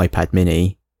 say, an iPad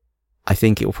mini. I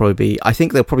think they'll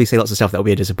probably say lots of stuff that will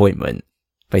be a disappointment.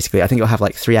 Basically, I think it'll have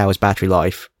like 3 hours battery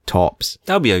life, tops.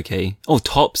 That'll be okay. Oh,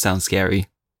 tops sounds scary.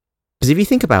 Because if you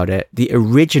think about it, the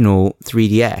original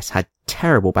 3DS had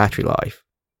terrible battery life.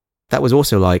 That was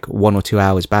also like 1 or 2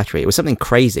 hours battery. It was something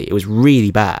crazy. It was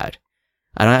really bad.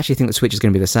 And I actually think the Switch is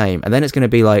going to be the same. And then it's going to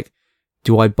be like,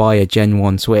 do I buy a Gen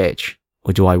 1 Switch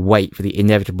or do I wait for the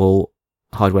inevitable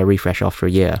hardware refresh after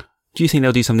a year? Do you think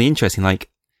they'll do something interesting like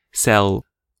sell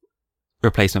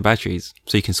replacement batteries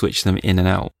so you can switch them in and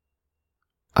out?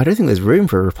 I don't think there's room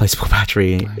for a replaceable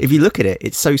battery. If you look at it,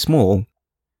 it's so small.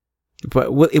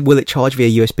 But will it charge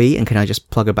via USB and can I just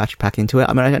plug a battery pack into it?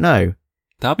 I mean, I don't know.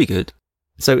 That'll be good.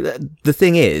 So the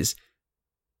thing is,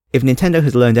 if Nintendo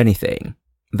has learned anything,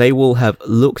 they will have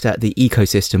looked at the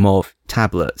ecosystem of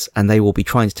tablets and they will be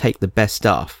trying to take the best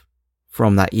stuff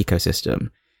from that ecosystem.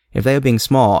 If they are being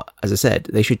smart, as I said,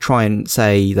 they should try and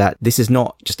say that this is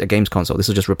not just a games console. This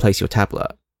will just replace your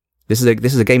tablet. This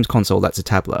is a games console that's a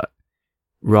tablet,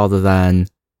 rather than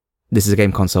this is a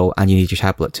game console and you need your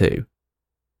tablet too.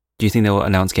 Do you think they'll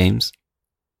announce games?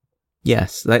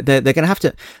 Yes, they're going to have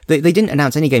to. They didn't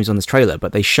announce any games on this trailer,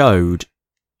 but they showed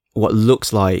what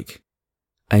looks like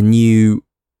a new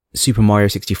Super Mario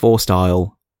 64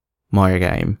 style Mario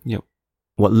game. Yep.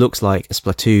 What looks like a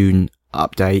Splatoon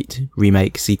update,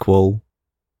 remake, sequel,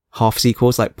 half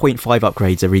sequels, like 0.5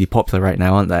 upgrades are really popular right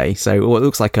now, aren't they? So what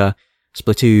looks like a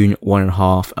Splatoon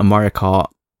 1.5, a Mario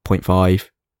Kart 0.5.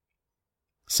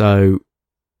 So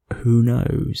who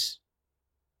knows?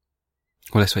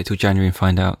 Well, let's wait till January and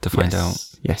find out.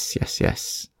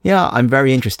 Yes. Yeah, I'm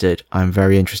very interested. I'm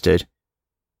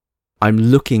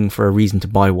looking for a reason to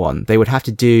buy one. They would have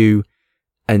to do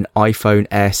an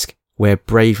iPhone-esque where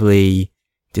Bravely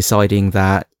deciding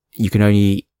that you can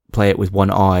only play it with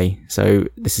one eye. So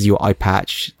this is your eye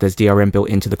patch. There's DRM built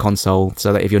into the console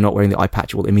so that if you're not wearing the eye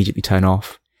patch, it will immediately turn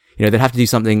off. You know, they'd have to do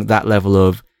something that level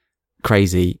of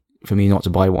crazy for me not to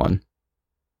buy one.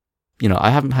 You know,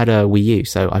 I haven't had a Wii U,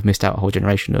 so I've missed out a whole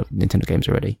generation of Nintendo games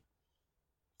already.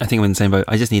 I think I'm in the same boat.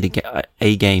 I just need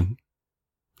a game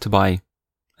to buy,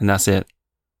 and that's it.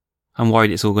 I'm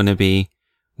worried it's all going to be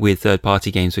with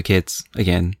third-party games for kids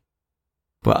again.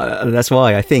 But that's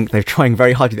why I think they're trying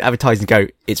very hard to advertise and go,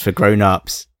 it's for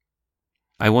grown-ups.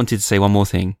 I wanted to say one more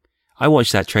thing. I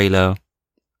watched that trailer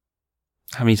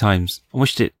how many times? I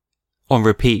watched it on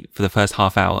repeat for the first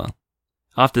half hour.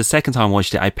 After the second time I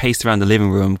watched it, I paced around the living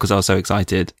room because I was so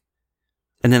excited.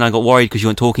 And then I got worried because you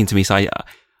weren't talking to me, so I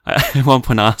at one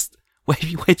point asked,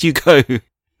 where'd you go?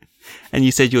 And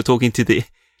you said you were talking to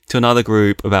to another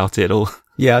group about it all.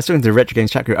 Yeah, I was talking to the Retro Games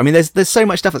chat group. I mean, there's so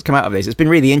much stuff that's come out of this. It's been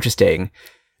really interesting.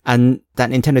 And that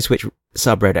Nintendo Switch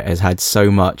subreddit has had so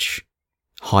much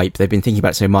hype. They've been thinking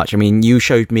about it so much. I mean, you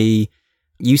sent me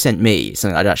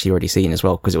something I'd actually already seen as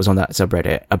well, because it was on that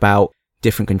subreddit, about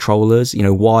different controllers. You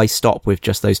know, why stop with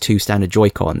just those two standard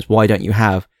Joy-Cons? Why don't you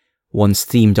have ones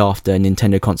themed after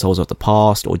Nintendo consoles of the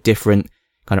past, or different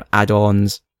kind of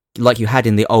add-ons? Like you had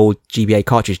in the old GBA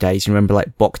cartridge days. You remember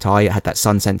like Boktai, it had that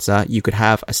sun sensor. You could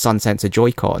have a sun sensor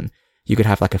Joy-Con. You could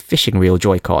have like a fishing reel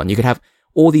Joy-Con. You could have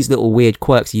all these little weird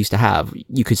quirks you used to have.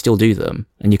 You could still do them,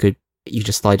 and you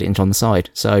just slide it into on the side.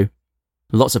 So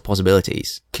lots of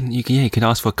possibilities. You could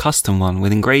ask for a custom one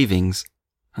with engravings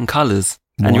and colours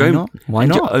and Why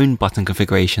not? your own button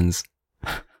configurations.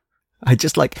 I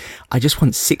just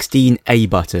want 16 A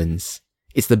buttons.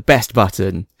 It's the best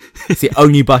button. It's the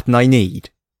only button I need.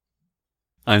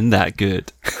 I'm that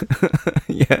good.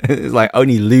 Yeah, it's like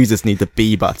only losers need the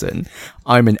B button.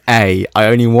 I'm an A. I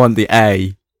only want the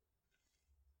A.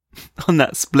 On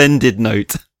that splendid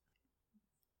note,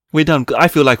 we're done. I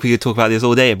feel like we could talk about this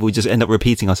all day, but we just end up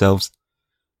repeating ourselves.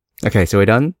 Okay, so we're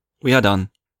done? We are done.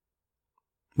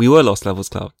 We were Lost Levels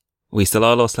Club. We still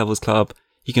are Lost Levels Club.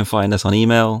 You can find us on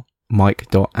email.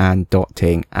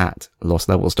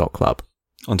 mike.and.ting@lostlevels.club.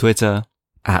 On Twitter.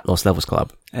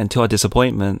 @lostlevelsclub. And to our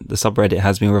disappointment, the subreddit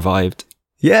has been revived.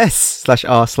 Yes!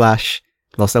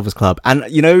 /r/lostlevelsclub. And,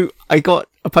 you know, I got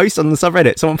a post on the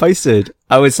subreddit. Someone posted.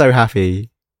 I was so happy.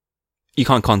 You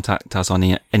can't contact us on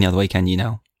any other way, can you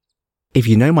now? If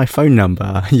you know my phone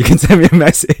number, you can send me a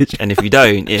message. And if you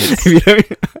don't, it's...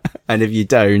 if you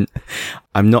don't,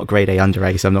 I'm not grade A under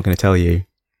A, so I'm not going to tell you.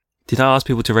 Did I ask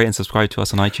people to rate and subscribe to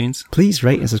us on iTunes? Please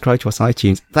rate and subscribe to us on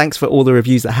iTunes. Thanks for all the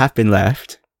reviews that have been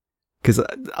left. Because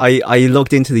I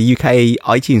logged into the UK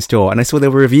iTunes store and I saw there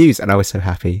were reviews and I was so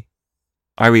happy.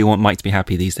 I really want Mike to be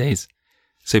happy these days.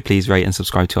 So please rate and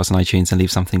subscribe to us on iTunes and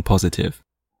leave something positive.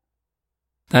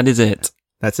 That is it.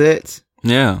 That's it.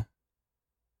 Yeah.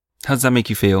 How does that make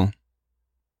you feel?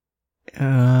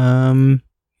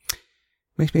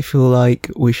 Makes me feel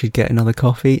like we should get another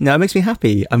coffee. No, it makes me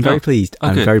happy. I'm very pleased.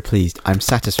 I'm very pleased. I'm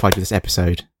satisfied with this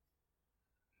episode.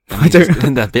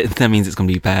 That means it's going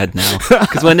to be bad now.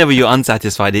 Because whenever you're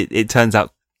unsatisfied, it turns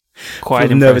out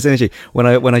quite nervous energy. When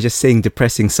I just sing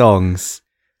depressing songs,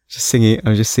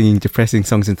 I'm just singing depressing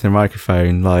songs into the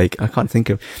microphone. Like, I can't think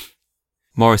of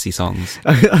Morrissey songs.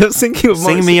 I was thinking of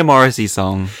Sing me a Morrissey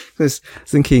song. I was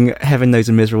thinking Heaven Knows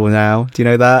I'm Miserable Now. Do you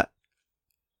know that?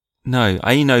 No,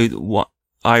 I know what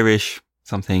Irish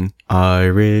something.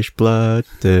 Irish blood,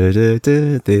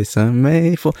 this I'm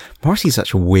made for. Morrissey's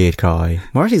such a weird guy.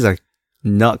 Morrissey's a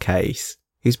nutcase.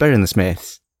 He's better than the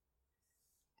Smiths.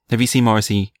 Have you seen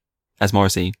Morrissey as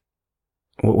Morrissey?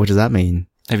 What does that mean?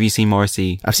 Have you seen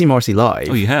Morrissey? I've seen Morrissey live.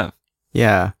 Oh, you have?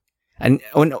 Yeah. And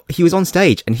when he was on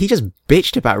stage and he just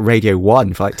bitched about Radio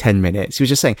 1 for like 10 minutes. He was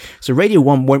just saying, so Radio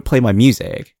 1 won't play my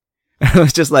music. And I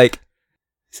was just like,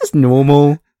 is this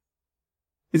normal?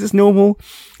 Is this normal?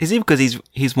 Is it because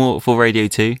he's more for Radio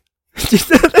 2?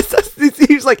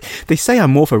 He was like, they say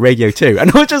I'm more for Radio 2.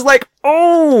 And I was just like,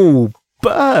 oh,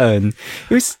 burn.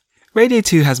 Radio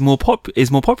 2 is more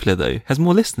popular though, has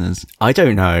more listeners. I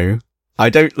don't know. I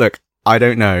don't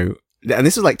know. And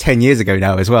this was like 10 years ago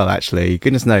now as well, actually.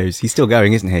 Goodness knows. He's still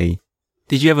going, isn't he?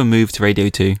 Did you ever move to Radio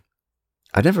 2?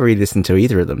 I never really listened to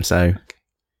either of them, so.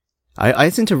 I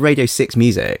listened to Radio 6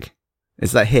 music.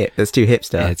 Is that hip? That's too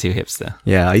hipster. Yeah, too hipster.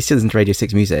 Yeah, I used to listen to Radio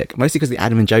 6 music. Mostly because the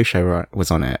Adam and Joe show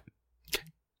was on it.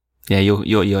 Yeah, you're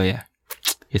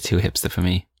too hipster for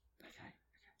me.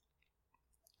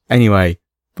 Anyway,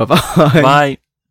 bye-bye. Bye.